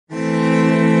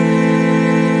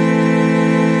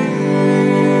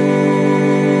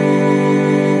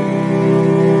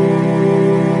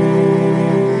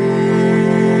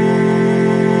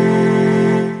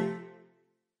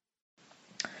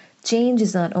change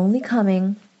is not only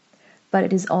coming, but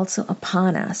it is also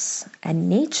upon us. And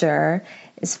nature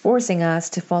is forcing us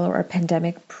to follow our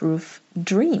pandemic-proof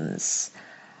dreams.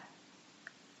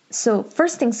 So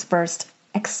first things first,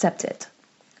 accept it.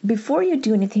 Before you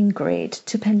do anything great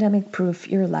to pandemic-proof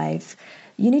your life,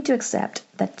 you need to accept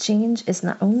that change is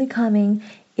not only coming,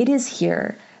 it is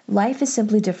here. Life is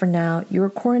simply different now. You're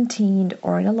quarantined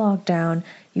or in a lockdown.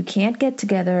 You can't get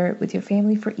together with your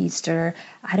family for Easter.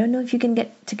 I don't know if you can get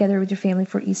together with your family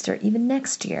for Easter even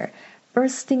next year.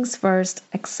 First things first,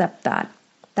 accept that.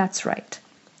 That's right.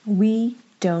 We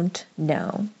don't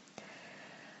know.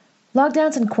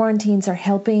 Lockdowns and quarantines are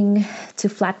helping to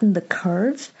flatten the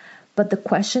curve, but the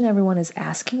question everyone is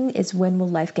asking is, when will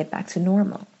life get back to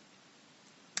normal?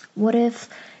 What if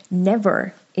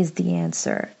never is the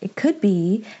answer? It could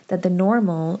be that the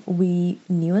normal we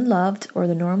knew and loved, or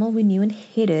the normal we knew and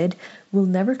hated, will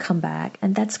never come back,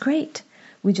 and that's great.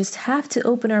 We just have to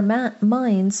open our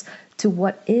minds to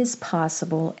what is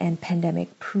possible and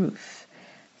pandemic proof.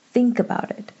 Think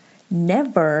about it.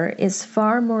 Never is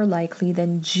far more likely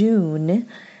than June.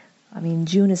 I mean,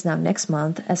 June is now next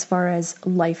month, as far as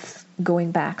life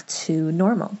going back to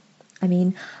normal. I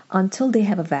mean, until they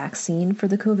have a vaccine for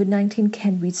the COVID-19,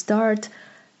 can we start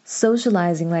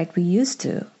socializing like we used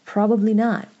to? Probably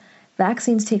not.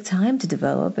 Vaccines take time to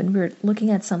develop, and we're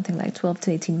looking at something like 12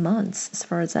 to 18 months, as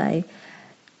far as I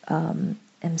am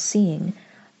seeing.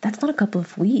 That's not a couple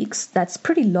of weeks. That's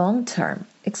pretty long term.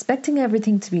 Expecting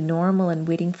everything to be normal and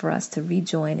waiting for us to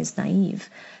rejoin is naive.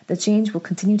 The change will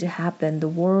continue to happen. The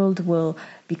world will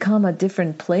become a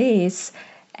different place,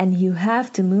 and you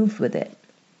have to move with it.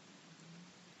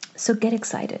 So get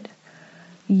excited.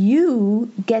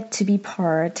 You get to be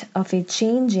part of a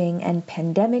changing and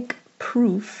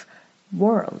pandemic-proof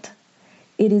world.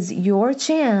 It is your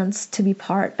chance to be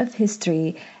part of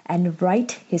history and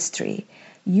write history.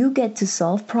 You get to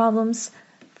solve problems.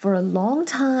 For a long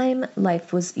time,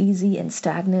 life was easy and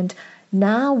stagnant.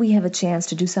 Now we have a chance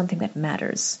to do something that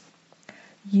matters.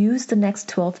 Use the next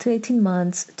 12 to 18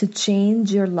 months to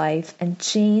change your life and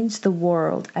change the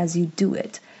world as you do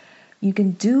it. You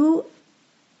can do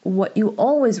what you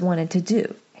always wanted to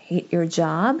do. Hate your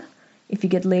job? If you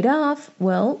get laid off,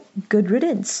 well, good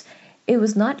riddance. It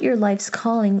was not your life's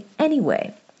calling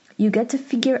anyway. You get to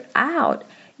figure out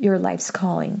your life's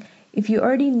calling. If you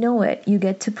already know it, you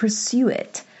get to pursue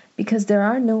it, because there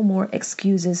are no more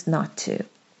excuses not to.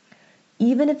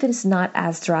 Even if it is not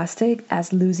as drastic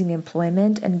as losing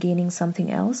employment and gaining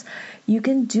something else, you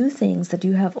can do things that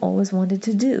you have always wanted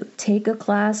to do. Take a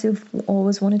class you've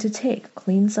always wanted to take.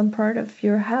 Clean some part of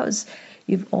your house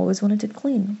you've always wanted to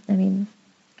clean. I mean,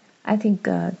 I think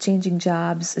changing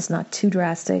jobs is not too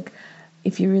drastic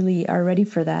if you really are ready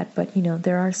for that. But,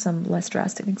 there are some less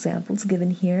drastic examples given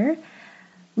here.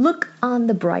 Look on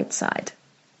the bright side.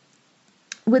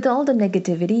 With all the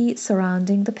negativity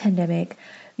surrounding the pandemic,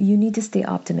 you need to stay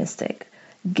optimistic.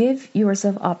 Give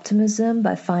yourself optimism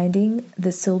by finding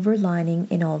the silver lining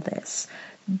in all this.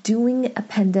 Doing a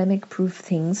pandemic-proof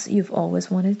things you've always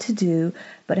wanted to do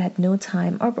but had no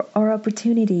time or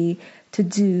opportunity to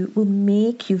do will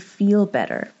make you feel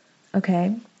better.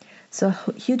 Okay? So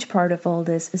a huge part of all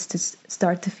this is to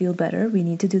start to feel better. We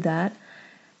need to do that.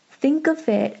 Think of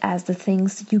it as the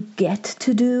things you get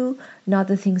to do, not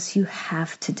the things you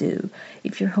have to do.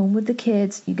 If you're home with the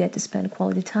kids, you get to spend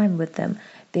quality time with them.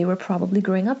 They were probably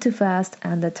growing up too fast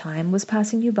and the time was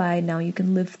passing you by. Now you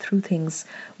can live through things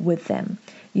with them.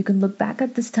 You can look back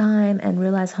at this time and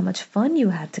realize how much fun you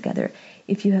had together.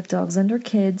 If you have dogs and or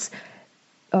kids,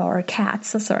 or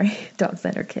cats, dogs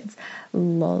and or kids,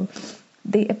 lol.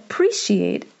 They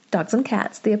appreciate, dogs and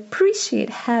cats, they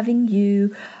appreciate having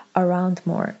you around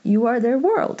more. You are their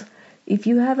world. If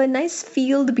you have a nice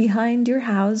field behind your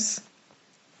house,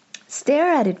 stare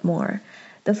at it more.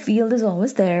 The field is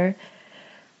always there,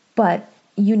 but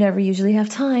you never usually have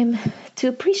time to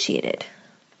appreciate it.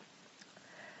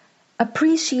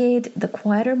 Appreciate the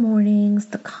quieter mornings,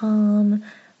 the calm,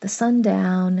 the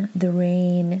sundown, the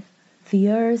rain. The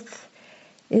earth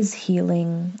is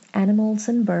healing. Animals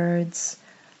and birds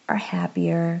are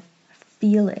happier.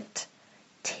 Feel it.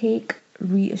 Take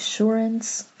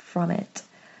reassurance from it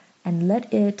and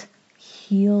let it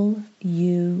heal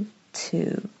you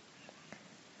too.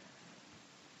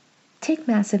 Take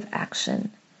massive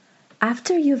action.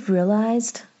 After you've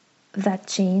realized that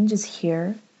change is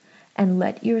here and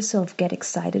let yourself get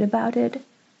excited about it,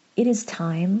 it is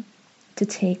time to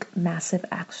take massive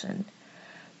action.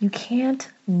 You can't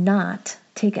not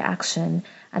take action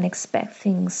and expect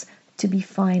things to be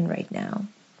fine right now.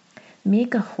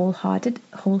 Make a wholehearted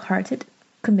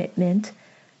commitment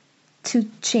to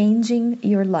changing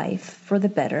your life for the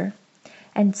better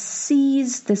and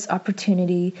seize this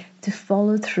opportunity to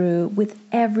follow through with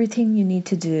everything you need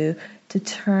to do to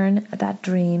turn that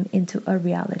dream into a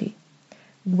reality.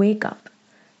 Wake up.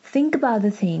 Think about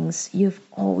the things you've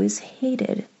always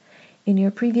hated. In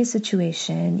your previous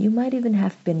situation, you might even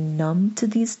have been numb to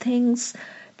these things,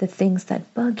 the things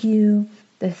that bug you,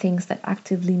 the things that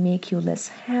actively make you less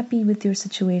happy with your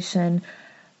situation,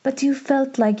 but you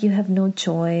felt like you have no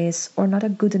choice or not a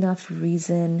good enough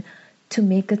reason to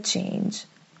make a change.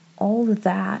 All of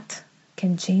that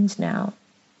can change now.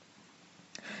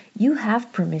 You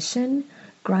have permission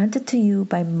granted to you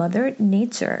by Mother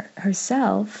Nature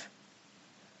herself.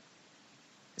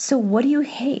 So what do you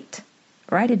hate?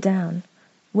 Write it down.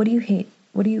 What do you hate?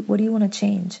 What do you want to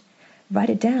change? Write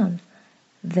it down.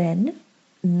 Then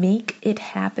make it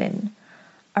happen.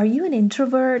 Are you an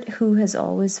introvert who has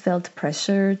always felt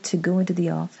pressure to go into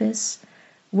the office?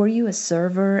 Were you a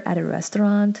server at a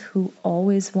restaurant who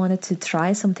always wanted to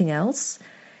try something else?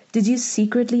 Did you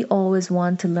secretly always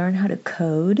want to learn how to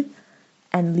code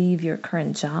and leave your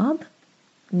current job?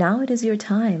 Now it is your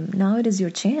time. Now it is your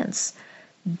chance.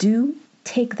 Do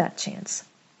take that chance.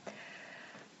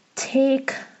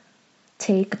 Take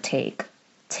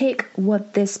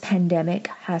what this pandemic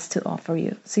has to offer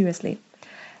you. Seriously.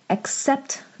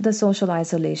 Accept the social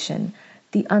isolation,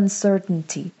 the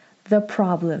uncertainty, the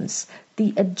problems,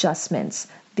 the adjustments,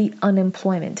 the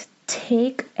unemployment.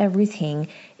 Take everything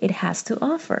it has to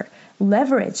offer.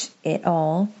 Leverage it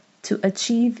all to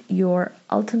achieve your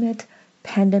ultimate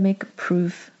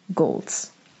pandemic-proof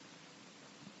goals.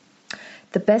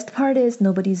 The best part is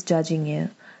nobody's judging you.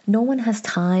 No one has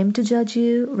time to judge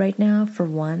you right now. For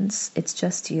once, it's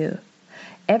just you.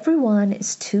 Everyone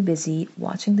is too busy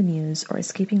watching the news or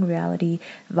escaping reality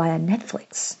via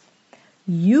Netflix.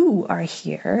 You are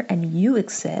here and you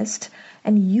exist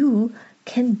and you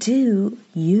can do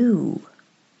you.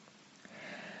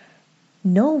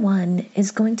 No one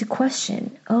is going to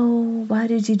question, oh, why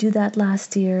did you do that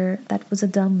last year? That was a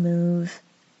dumb move.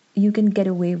 You can get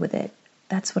away with it.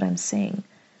 That's what I'm saying.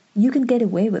 You can get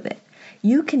away with it.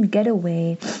 You can get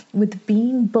away with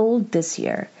being bold this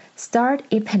year. Start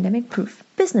a pandemic-proof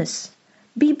business.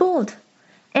 Be bold.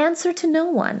 Answer to no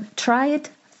one. Try it,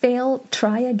 fail,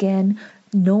 try again.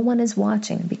 No one is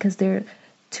watching because they're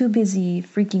too busy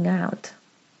freaking out.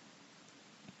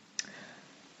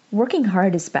 Working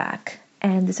hard is back.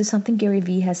 And this is something Gary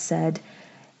Vee has said.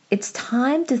 It's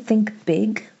time to think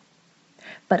big.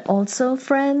 But also,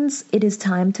 friends, it is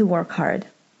time to work hard.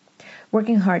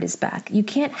 Working hard is back. You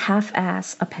can't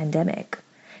half-ass a pandemic.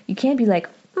 You can't be like,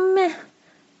 meh.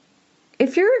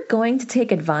 If you're going to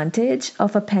take advantage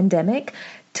of a pandemic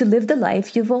to live the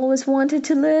life you've always wanted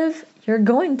to live, you're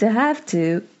going to have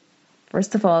to,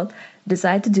 first of all,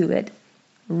 decide to do it,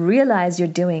 realize you're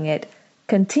doing it,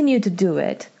 continue to do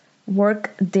it,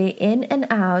 work day in and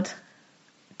out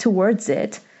towards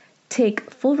it, take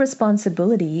full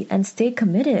responsibility, and stay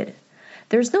committed.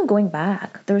 There's no going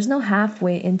back. There's no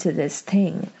halfway into this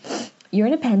thing. You're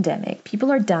in a pandemic.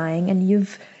 People are dying, and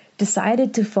you've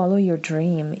decided to follow your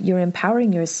dream. You're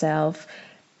empowering yourself.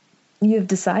 You've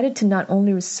decided to not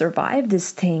only survive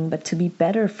this thing, but to be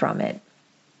better from it.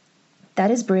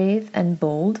 That is brave and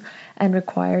bold and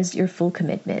requires your full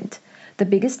commitment. The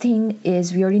biggest thing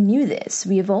is we already knew this.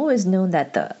 We have always known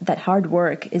that hard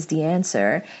work is the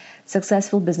answer.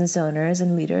 Successful business owners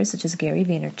and leaders such as Gary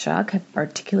Vaynerchuk have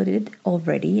articulated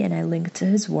already, and I link to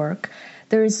his work.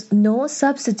 There is no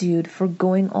substitute for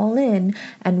going all in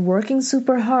and working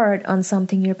super hard on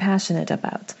something you're passionate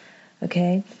about.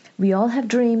 Okay? We all have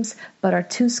dreams, but are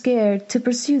too scared to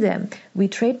pursue them. We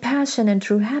trade passion and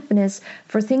true happiness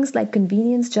for things like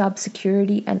convenience, job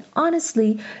security, and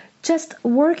honestly, just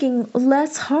working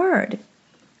less hard.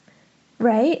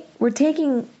 Right? We're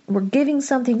giving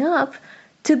something up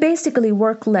to basically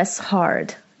work less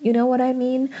hard. You know what I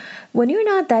mean? When you're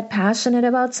not that passionate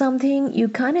about something, you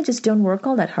kind of just don't work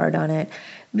all that hard on it.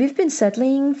 We've been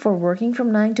settling for working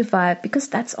from 9 to 5 because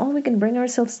that's all we can bring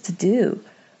ourselves to do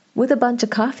with a bunch of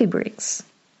coffee breaks.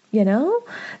 You know?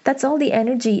 That's all the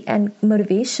energy and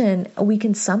motivation we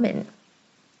can summon.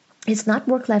 It's not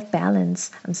work-life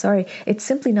balance. I'm sorry. It's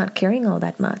simply not caring all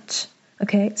that much.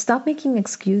 Okay? Stop making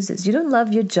excuses. You don't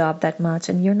love your job that much,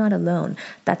 and you're not alone.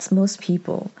 That's most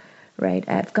people, right?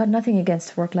 I've got nothing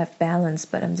against work-life balance,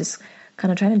 but I'm just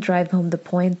kind of trying to drive home the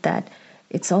point that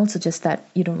it's also just that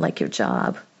you don't like your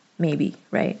job, maybe,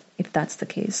 right? If that's the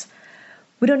case.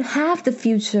 We don't have the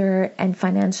future and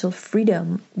financial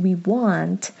freedom we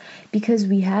want because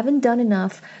we haven't done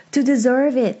enough to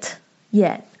deserve it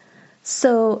yet.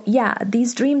 So yeah,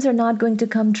 these dreams are not going to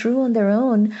come true on their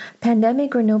own.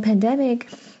 Pandemic or no pandemic,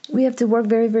 we have to work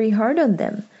very, very hard on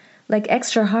them. like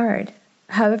extra hard.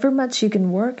 However much you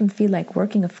can work and feel like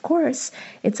working, of course,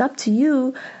 it's up to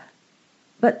you.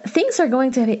 But things are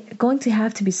going to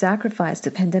have to be sacrificed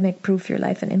to pandemic-proof your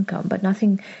life and income. But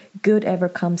nothing good ever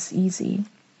comes easy.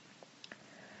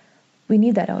 We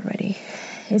need that already.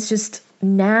 It's just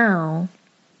now,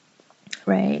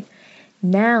 right?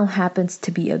 Now happens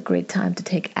to be a great time to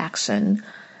take action.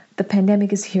 The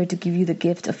pandemic is here to give you the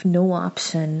gift of no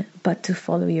option but to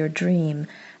follow your dream.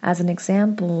 As an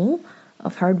example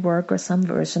of hard work or some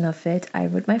version of it, I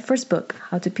wrote my first book,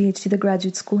 How to PhD the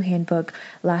Graduate School Handbook,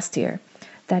 last year.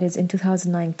 That is in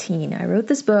 2019. I wrote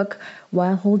this book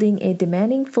while holding a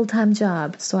demanding full-time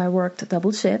job, so I worked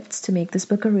double shifts to make this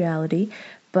book a reality.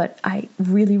 But I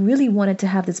really, really wanted to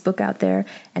have this book out there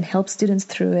and help students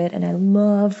through it, and I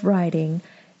love writing.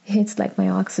 It's like my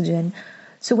oxygen.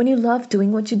 So when you love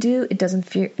doing what you do, it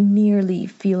doesn't nearly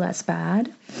feel as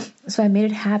bad. So I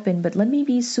made it happen, but let me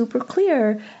be super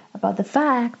clear about the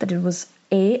fact that it was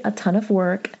A, a ton of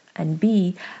work, and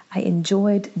B, I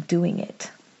enjoyed doing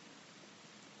it.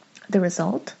 The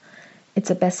result?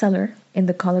 It's a bestseller in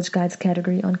the college guides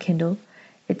category on Kindle.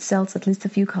 It sells at least a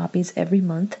few copies every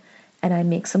month, and I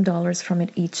make some dollars from it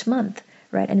each month,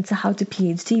 right? And it's a How to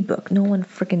PhD book. No one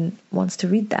freaking wants to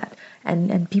read that,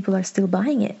 and people are still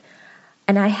buying it.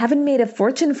 And I haven't made a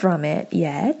fortune from it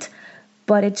yet,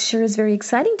 but it sure is very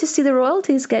exciting to see the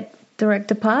royalties get direct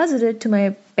deposited to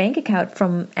my bank account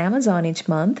from Amazon each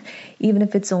month, even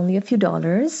if it's only a few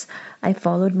dollars. I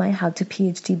followed my How to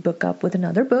PhD book up with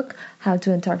another book, How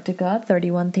to Antarctica,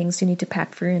 31 Things You Need to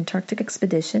Pack for Your Antarctic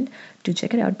Expedition. Do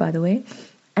check it out, by the way.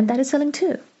 And that is selling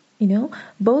too.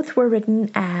 Both were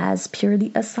written as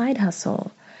purely a side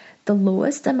hustle. The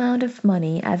lowest amount of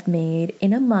money I've made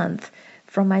in a month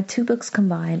from my two books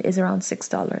combined is around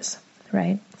 $6,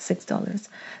 right? $6.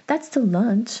 That's still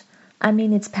lunch. I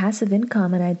mean, it's passive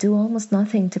income, and I do almost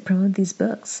nothing to promote these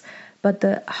books. But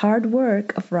the hard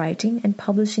work of writing and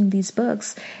publishing these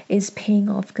books is paying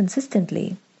off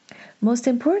consistently. Most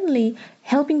importantly,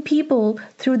 helping people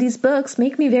through these books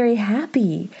make me very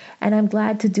happy, and I'm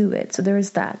glad to do it. So there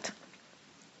is that.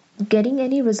 Getting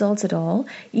any results at all,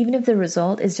 even if the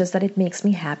result is just that it makes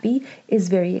me happy, is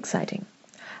very exciting.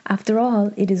 After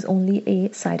all, it is only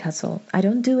a side hustle. I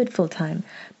don't do it full time,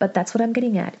 but that's what I'm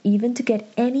getting at. Even to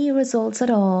get any results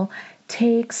at all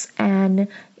takes an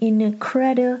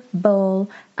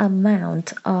incredible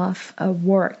amount of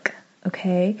work,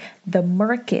 okay? The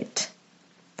market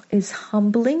is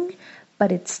humbling,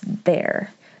 but it's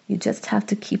there. You just have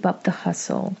to keep up the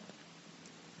hustle.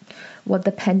 What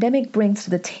the pandemic brings to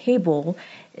the table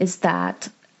is that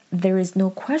there is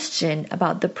no question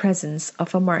about the presence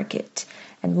of a market.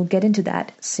 And we'll get into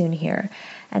that soon here.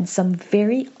 And some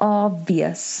very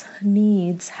obvious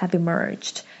needs have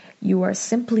emerged. You are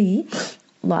simply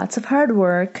lots of hard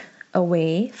work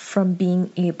away from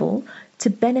being able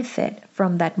to benefit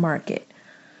from that market.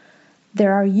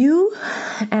 There are you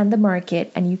and the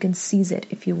market, and you can seize it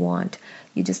if you want.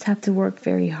 You just have to work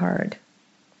very hard.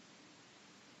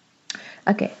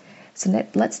 Okay, so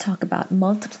let's talk about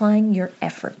multiplying your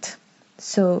effort.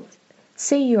 So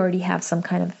say you already have some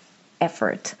kind of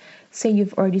effort. Say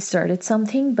you've already started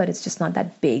something, but it's just not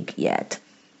that big yet.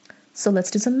 So let's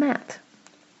do some math.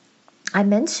 I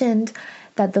mentioned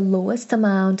that the lowest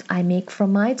amount I make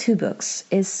from my two books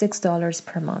is $6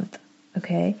 per month.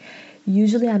 Okay?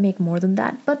 Usually I make more than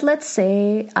that, but let's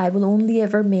say I will only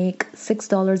ever make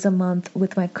 $6 a month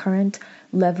with my current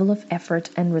level of effort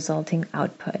and resulting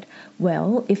output.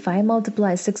 Well, if I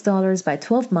multiply $6 by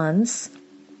 12 months,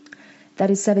 that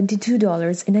is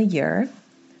 $72 in a year.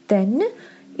 Then,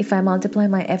 if I multiply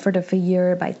my effort of a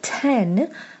year by 10,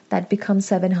 that becomes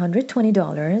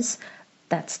 $720.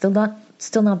 That's still not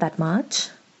that much,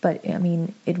 but I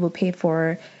mean, it will pay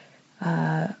for,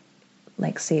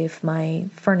 say if my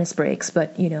furnace breaks,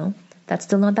 but that's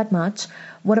still not that much.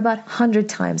 What about 100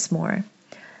 times more?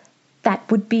 That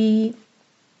would be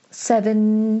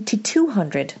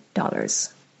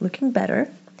 $7,200, looking better.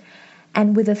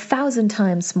 And with 1,000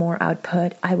 times more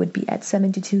output, I would be at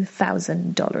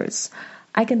 $72,000.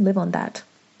 I can live on that.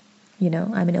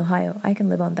 I'm in Ohio. I can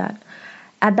live on that.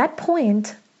 At that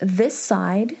point, this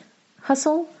side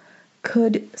hustle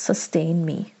could sustain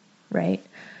me, right?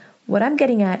 What I'm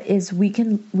getting at is we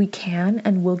can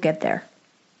and will get there.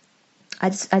 I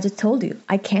just told you,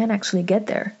 I can actually get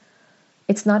there.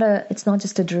 It's not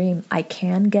just a dream. I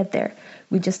can get there.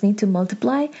 We just need to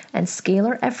multiply and scale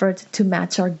our effort to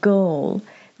match our goal,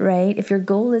 right? If my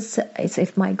goal is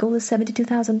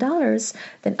 $72,000,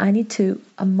 then I need to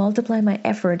multiply my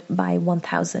effort by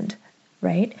 1,000,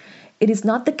 right? It is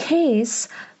not the case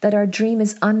that our dream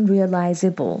is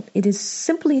unrealizable. It is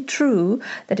simply true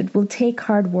that it will take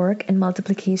hard work and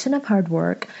multiplication of hard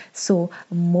work, so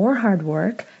more hard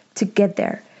work to get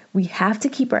there. We have to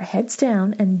keep our heads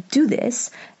down and do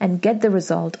this and get the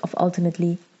result of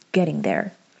ultimately getting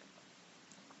there.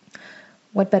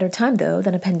 What better time, though,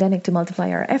 than a pandemic to multiply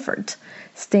our effort?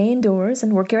 Stay indoors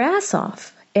and work your ass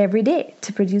off every day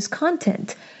to produce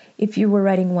content. If you were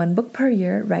writing 1 book per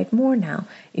year, write more now.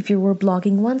 If you were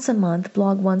blogging once a month,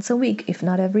 blog once a week, if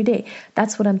not every day.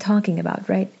 That's what I'm talking about,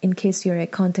 right? In case you're a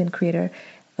content creator,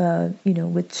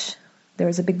 which there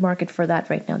is a big market for that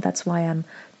right now. That's why I'm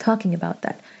talking about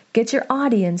that. Get your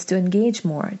audience to engage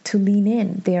more, to lean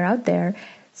in. They're out there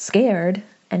scared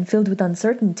and filled with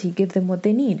uncertainty. Give them what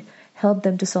they need. Help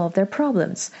them to solve their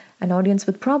problems. An audience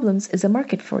with problems is a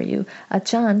market for you. A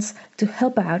chance to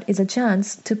help out is a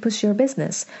chance to push your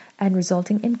business and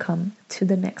resulting income to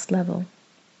the next level.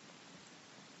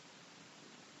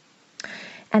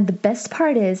 And the best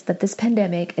part is that this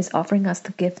pandemic is offering us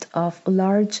the gift of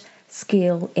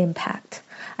large-scale impact.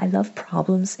 I love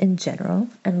problems in general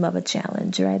and love a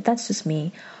challenge, right? That's just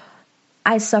me.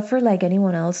 I suffer like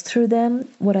anyone else through them.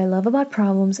 What I love about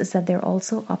problems is that they're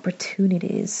also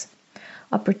opportunities.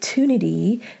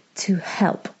 Opportunity to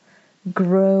help,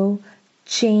 grow,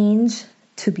 change,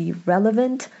 to be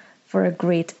relevant, for a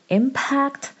great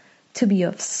impact, to be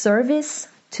of service,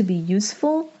 to be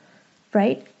useful,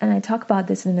 right? And I talk about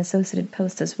this in an associated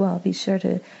post as well. Be sure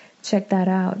to check that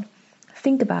out.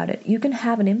 Think about it. You can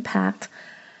have an impact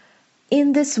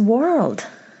in this world.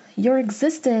 Your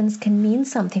existence can mean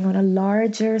something on a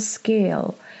larger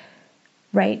scale,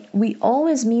 right? We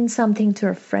always mean something to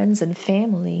our friends and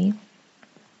family,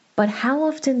 but how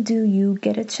often do you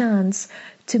get a chance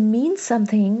to mean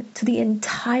something to the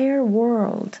entire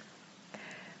world?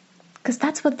 Because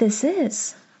that's what this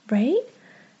is, right?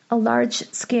 A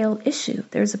large-scale issue.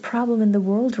 There's a problem in the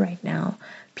world right now.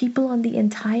 People on the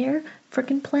entire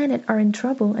freaking planet are in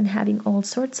trouble and having all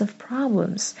sorts of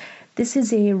problems. This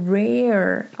is a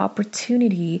rare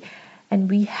opportunity, and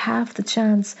we have the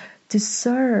chance to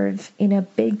serve in a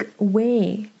big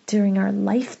way during our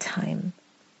lifetime.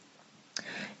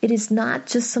 It is not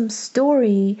just some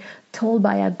story told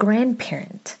by a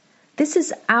grandparent. This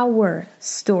is our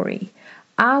story,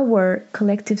 our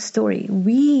collective story.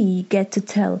 We get to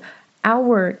tell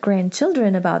our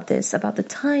grandchildren about this, about the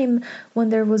time when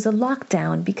there was a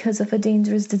lockdown because of a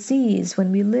dangerous disease,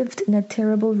 when we lived in a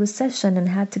terrible recession and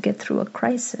had to get through a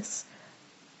crisis.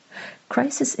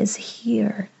 Crisis is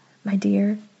here, my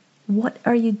dear. What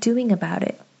are you doing about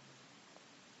it?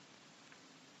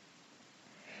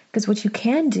 Because what you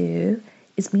can do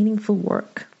is meaningful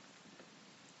work.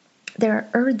 There are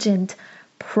urgent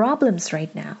problems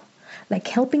right now, like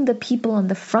helping the people on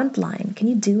the front line. Can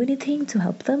you do anything to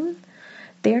help them?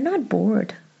 They're not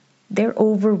bored. They're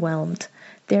overwhelmed.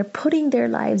 They're putting their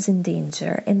lives in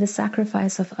danger in the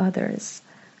sacrifice of others.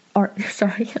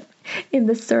 In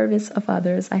the service of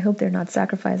others. I hope they're not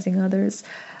sacrificing others.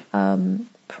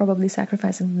 Probably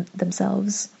sacrificing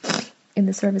themselves in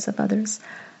the service of others.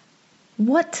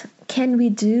 What can we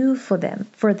do for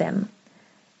them?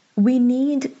 We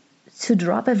need to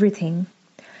drop everything,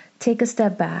 take a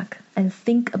step back, and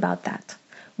think about that.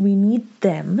 We need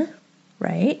them,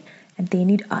 right? And they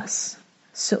need us.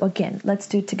 So again, let's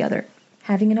do it together.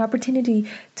 Having an opportunity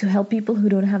to help people who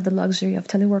don't have the luxury of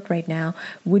telework right now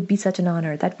would be such an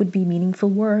honor. That would be meaningful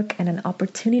work and an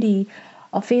opportunity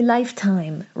of a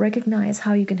lifetime. Recognize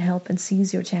how you can help and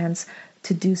seize your chance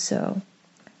to do so.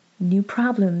 New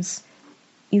problems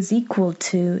is equal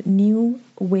to new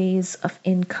ways of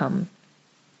income.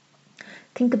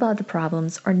 Think about the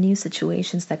problems or new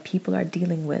situations that people are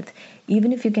dealing with.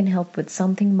 Even if you can help with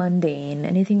something mundane,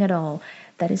 anything at all,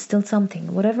 that is still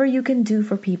something. Whatever you can do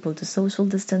for people to social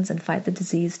distance and fight the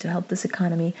disease to help this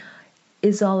economy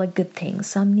is all a good thing.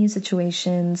 Some new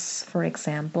situations, for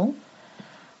example,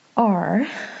 are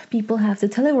people have to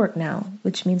telework now,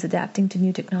 which means adapting to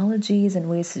new technologies and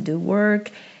ways to do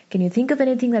work. Can you think of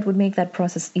anything that would make that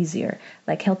process easier,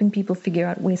 like helping people figure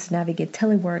out ways to navigate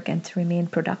telework and to remain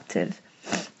productive?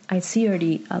 I see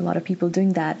already a lot of people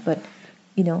doing that, but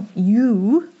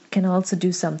you can also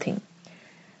do something.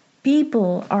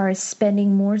 People are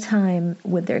spending more time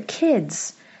with their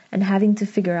kids and having to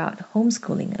figure out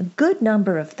homeschooling. A good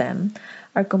number of them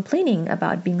are complaining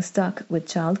about being stuck with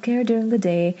childcare during the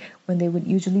day when they would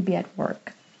usually be at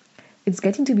work. It's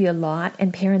getting to be a lot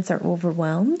and parents are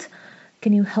overwhelmed.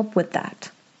 Can you help with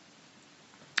that?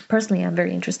 Personally, I'm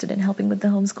very interested in helping with the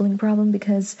homeschooling problem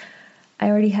because I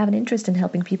already have an interest in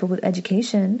helping people with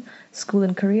education, school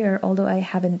and career, although I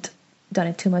haven't done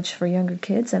it too much for younger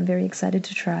kids. I'm very excited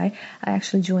to try. I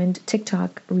actually joined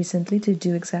TikTok recently to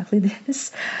do exactly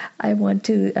this. I want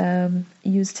to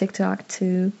use TikTok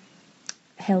to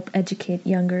help educate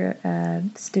younger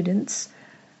students.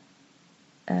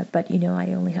 But,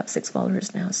 I only have 6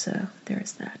 followers now, so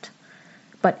there's that.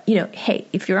 But, hey,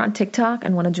 if you're on TikTok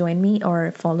and want to join me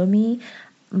or follow me,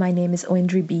 my name is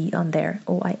Oindree B on there.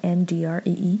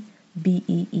 OINDREE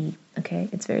BEE. Okay,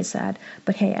 it's very sad.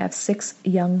 But hey, I have 6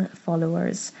 young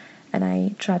followers, and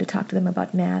I try to talk to them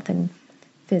about math and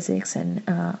physics and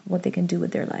what they can do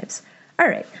with their lives. All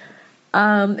right.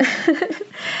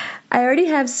 I already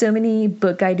have so many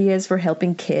book ideas for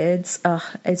helping kids.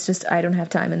 It's just I don't have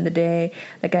time in the day.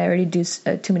 Like I already do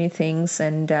too many things,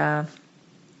 and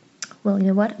well, you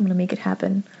know what? I'm gonna make it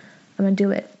happen. I'm gonna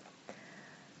do it.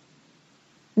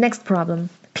 Next problem: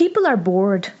 people are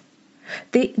bored.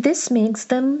 This makes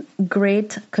them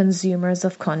great consumers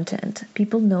of content.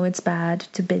 People know it's bad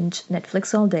to binge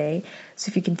Netflix all day. So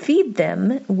if you can feed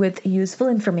them with useful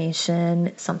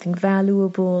information, something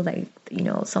valuable, like,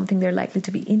 something they're likely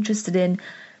to be interested in,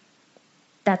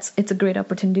 it's a great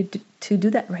opportunity to do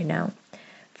that right now.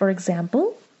 For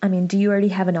example, do you already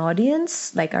have an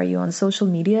audience? Like, are you on social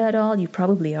media at all? You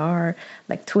probably are,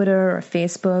 like Twitter or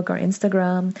Facebook or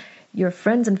Instagram. Your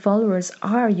friends and followers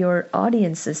are your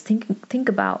audiences. Think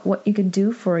about what you can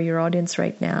do for your audience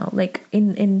right now. Like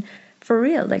for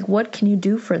real, like what can you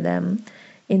do for them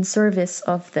in service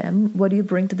of them? What do you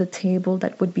bring to the table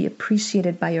that would be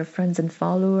appreciated by your friends and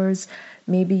followers?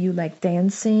 Maybe you like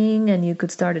dancing and you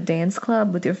could start a dance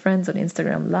club with your friends on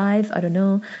Instagram Live. I don't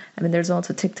know. There's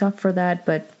also TikTok for that,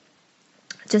 but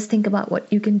just think about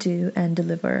what you can do and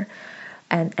deliver.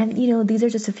 And these are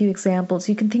just a few examples.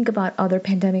 You can think about other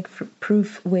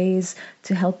pandemic-proof ways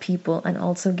to help people and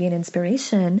also gain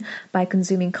inspiration by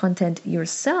consuming content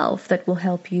yourself that will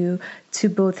help you to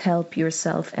both help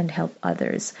yourself and help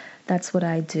others. That's what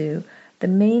I do. The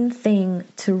main thing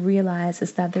to realize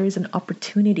is that there is an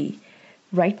opportunity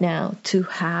right now to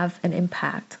have an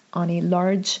impact on a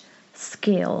large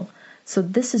scale. So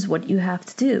this is what you have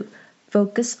to do.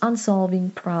 Focus on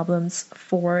solving problems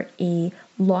for a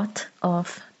lot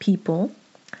of people.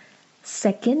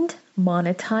 Second,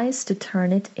 monetize to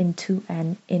turn it into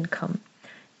an income.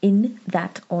 In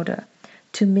that order.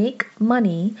 To make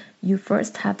money, you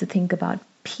first have to think about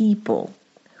people.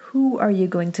 Who are you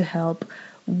going to help?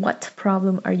 What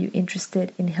problem are you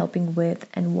interested in helping with?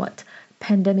 And what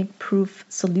pandemic-proof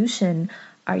solution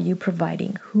are you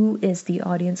providing? Who is the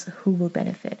audience who will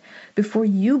benefit? Before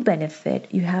you benefit,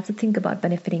 you have to think about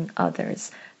benefiting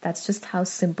others. That's just how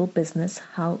simple business,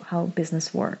 how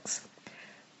business works.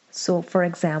 So, for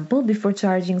example, before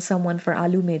charging someone for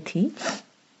aloo methi,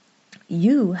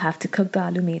 you have to cook the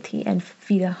aloo methi and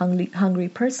feed a hungry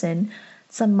person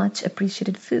some much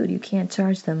appreciated food. You can't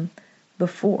charge them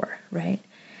before, right?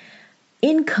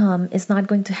 Income is not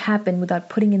going to happen without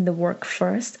putting in the work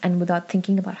first and without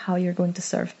thinking about how you're going to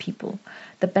serve people.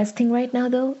 The best thing right now,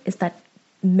 though, is that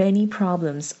many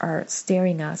problems are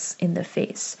staring us in the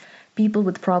face. People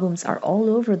with problems are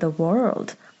all over the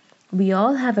world. We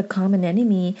all have a common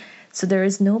enemy, so there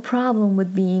is no problem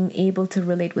with being able to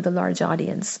relate with a large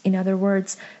audience. In other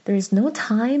words, there is no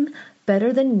time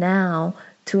better than now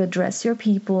to address your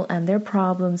people and their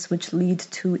problems, which lead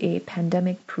to a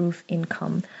pandemic-proof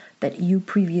income that you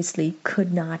previously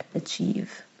could not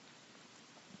achieve.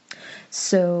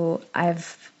 So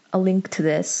I've a link to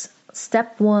this.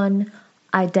 Step 1,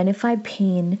 identify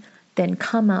pain, then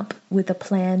come up with a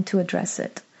plan to address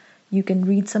it. You can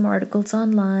read some articles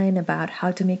online about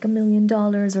how to make $1 million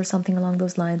or something along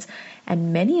those lines,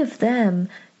 and many of them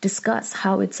discuss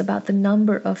how it's about the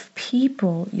number of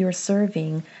people you're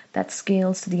serving that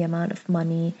scales to the amount of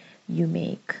money you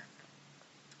make.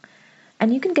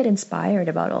 And you can get inspired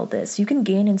about all this. You can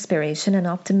gain inspiration and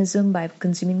optimism by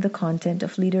consuming the content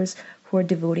of leaders who are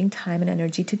devoting time and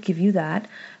energy to give you that.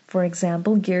 For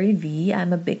example, Gary Vee,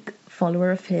 I'm a big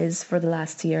follower of his for the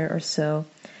last year or so,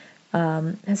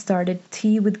 has started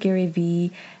Tea with Gary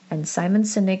Vee, and Simon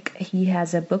Sinek, he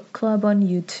has a book club on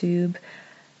YouTube.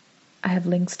 I have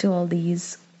links to all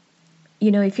these.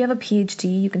 If you have a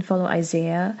PhD, you can follow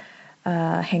Isaiah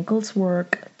Henkel's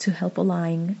work to help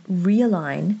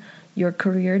realign your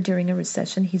career during a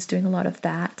recession. He's doing a lot of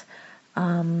that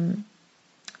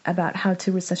about how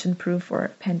to recession-proof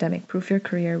or pandemic-proof your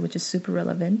career, which is super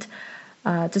relevant.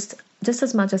 Just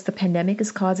as much as the pandemic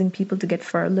is causing people to get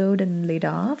furloughed and laid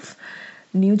off,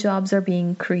 new jobs are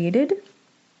being created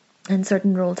and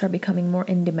certain roles are becoming more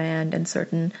in demand and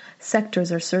certain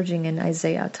sectors are surging, and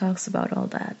Isaiah talks about all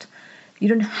that. You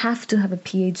don't have to have a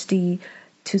PhD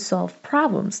to solve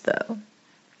problems, though.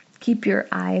 Keep your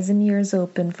eyes and ears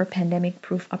open for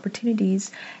pandemic-proof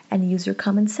opportunities and use your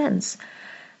common sense.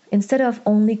 Instead of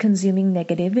only consuming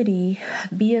negativity,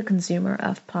 be a consumer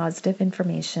of positive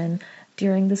information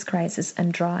during this crisis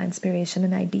and draw inspiration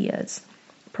and ideas.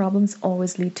 Problems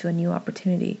always lead to a new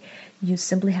opportunity. You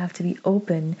simply have to be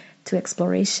open to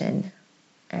exploration.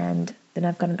 And then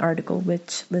I've got an article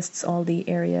which lists all the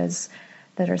areas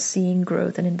that are seeing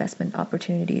growth and investment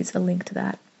opportunities, a link to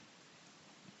that.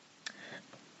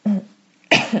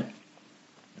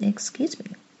 Excuse me.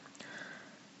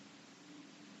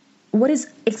 What is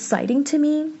exciting to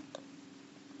me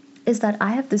is that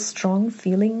I have this strong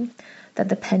feeling that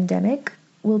the pandemic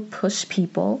will push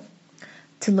people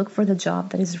to look for the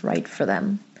job that is right for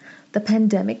them. The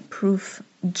pandemic-proof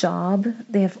job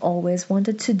they have always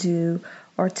wanted to do,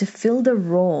 or to fill the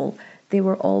role they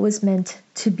were always meant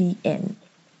to be in.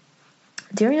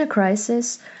 During a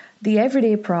crisis, the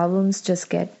everyday problems just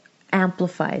get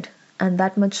amplified and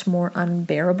that much more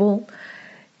unbearable.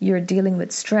 You're dealing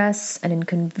with stress and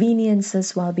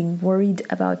inconveniences while being worried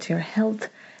about your health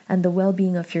and the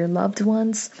well-being of your loved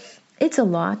ones. It's a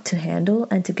lot to handle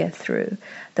and to get through.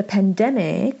 The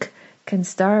pandemic can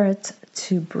start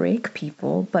to break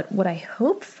people, but what I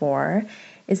hope for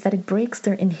is that it breaks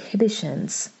their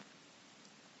inhibitions.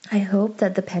 I hope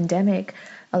that the pandemic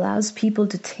allows people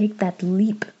to take that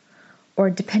leap,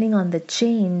 or depending on the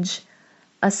change,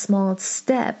 a small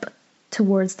step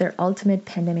towards their ultimate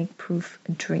pandemic-proof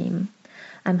dream.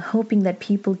 I'm hoping that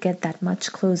people get that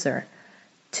much closer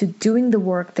to doing the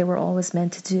work they were always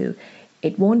meant to do.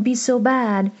 It won't be so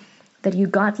bad that you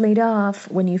got laid off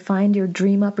when you find your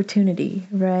dream opportunity,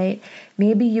 right?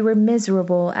 Maybe you were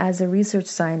miserable as a research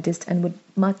scientist and would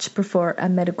much prefer a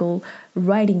medical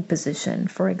writing position,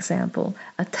 for example,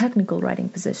 a technical writing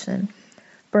position.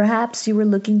 Perhaps you were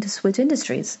looking to switch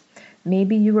industries.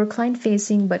 Maybe you were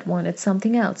client-facing but wanted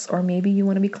something else, or maybe you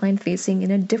want to be client-facing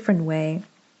in a different way.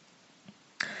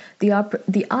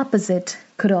 The opposite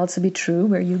could also be true,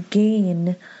 where you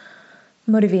gain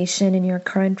motivation in your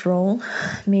current role.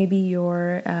 Maybe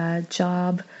your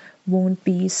job won't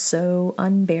be so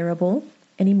unbearable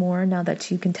anymore now that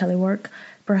you can telework.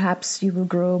 Perhaps you will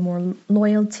grow more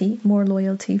loyalty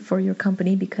for your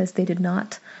company because they did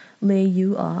not lay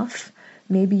you off.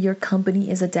 Maybe your company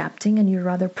is adapting and you're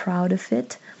rather proud of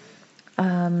it.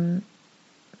 I'm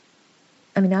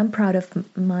proud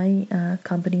of my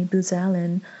company, Booz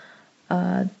Allen.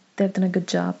 They've done a good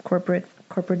job, corporate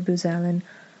Booz Allen.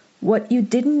 What you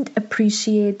didn't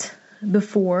appreciate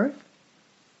before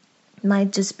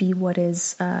might just be what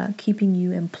is keeping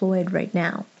you employed right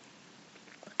now.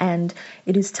 And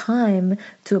it is time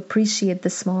to appreciate the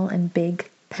small and big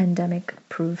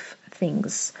pandemic-proof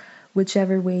things,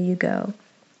 whichever way you go.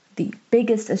 The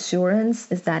biggest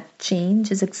assurance is that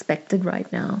change is expected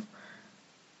right now.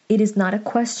 It is not a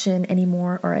question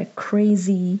anymore or a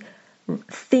crazy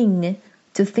thing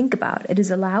to think about. It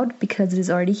is allowed because it is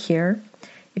already here.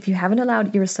 If you haven't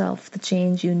allowed yourself the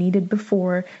change you needed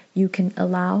before, you can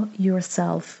allow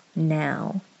yourself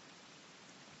now.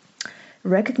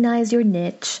 Recognize your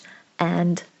niche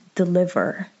and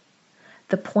deliver.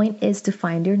 The point is to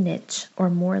find your niche, or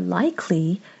more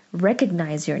likely,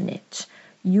 recognize your niche.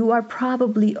 You are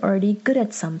probably already good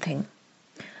at something.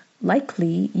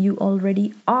 Likely, you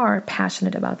already are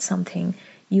passionate about something.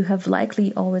 You have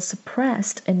likely always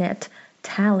suppressed innate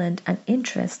talent and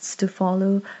interests to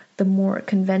follow the more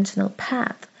conventional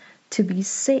path, to be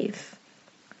safe.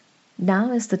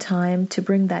 Now is the time to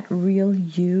bring that real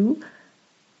you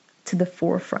to the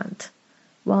forefront.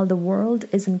 While the world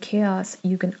is in chaos,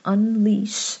 you can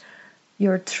unleash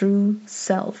your true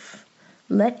self.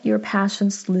 Let your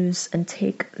passions loose and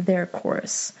take their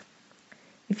course.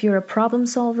 If you're a problem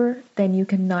solver, then you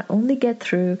can not only get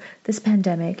through this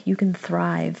pandemic, you can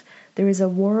thrive. There is a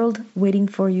world waiting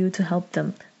for you to help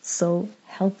them, so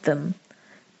help them.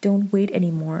 Don't wait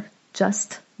anymore.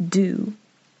 Just do.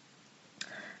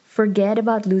 Forget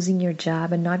about losing your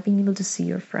job and not being able to see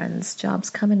your friends. Jobs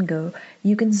come and go.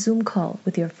 You can Zoom call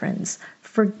with your friends.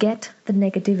 Forget the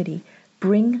negativity.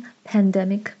 Bring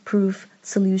pandemic-proof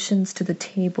solutions to the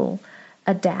table.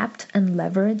 Adapt and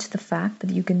leverage the fact that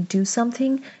you can do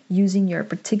something using your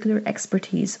particular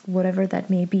expertise, whatever that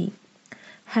may be.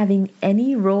 Having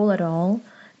any role at all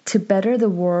to better the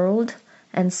world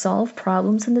and solve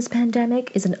problems in this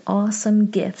pandemic is an awesome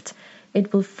gift.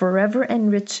 It will forever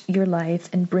enrich your life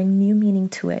and bring new meaning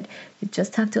to it. You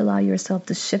just have to allow yourself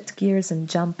to shift gears and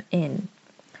jump in.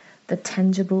 The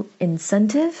tangible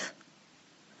incentive,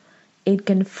 it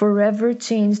can forever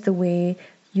change the way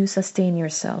you sustain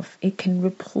yourself. It can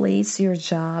replace your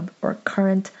job or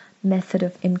current method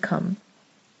of income.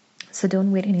 So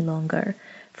don't wait any longer.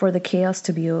 for the chaos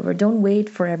to be over. Don't wait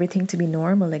for everything to be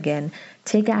normal again.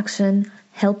 Take action,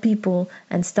 help people,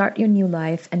 and start your new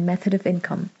life and method of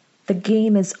income. The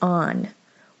game is on.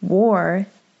 War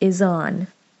is on.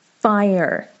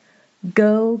 Fire.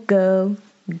 Go, go,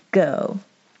 go.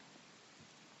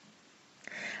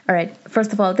 All right.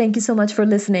 First of all, thank you so much for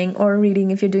listening or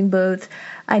reading if you're doing both.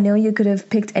 I know you could have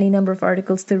picked any number of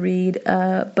articles to read,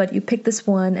 but you picked this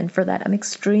one, and for that, I'm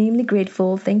extremely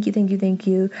grateful. Thank you, thank you, thank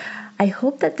you. I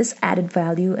hope that this added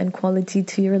value and quality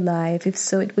to your life. If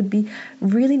so, it would be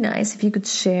really nice if you could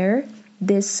share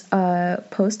this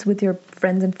post with your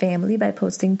friends and family by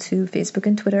posting to Facebook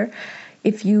and Twitter.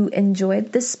 If you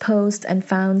enjoyed this post and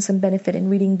found some benefit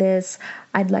in reading this,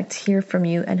 I'd like to hear from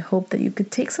you and hope that you could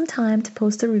take some time to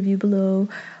post a review below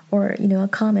or, a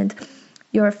comment.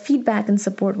 Your feedback and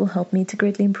support will help me to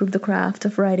greatly improve the craft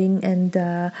of writing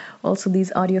and also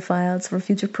these audio files for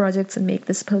future projects and make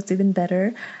this post even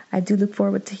better. I do look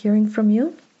forward to hearing from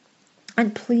you.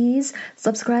 And please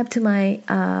subscribe to my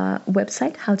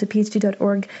website,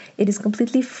 howtophd.org. It is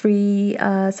completely free.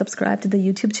 Subscribe to the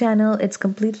YouTube channel. It's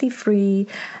completely free.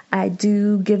 I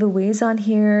do giveaways on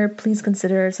here. Please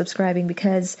consider subscribing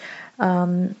because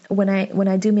when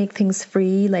I do make things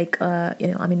free,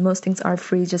 most things are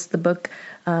free. Just the book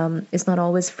is not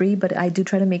always free, but I do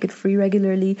try to make it free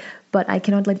regularly. But I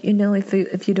cannot let you know if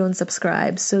you don't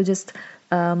subscribe. So just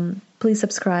please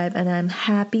subscribe, and I'm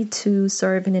happy to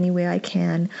serve in any way I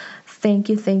can. Thank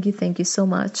you so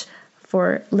much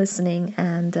for listening,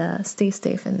 and stay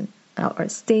safe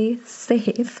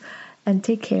and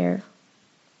take care.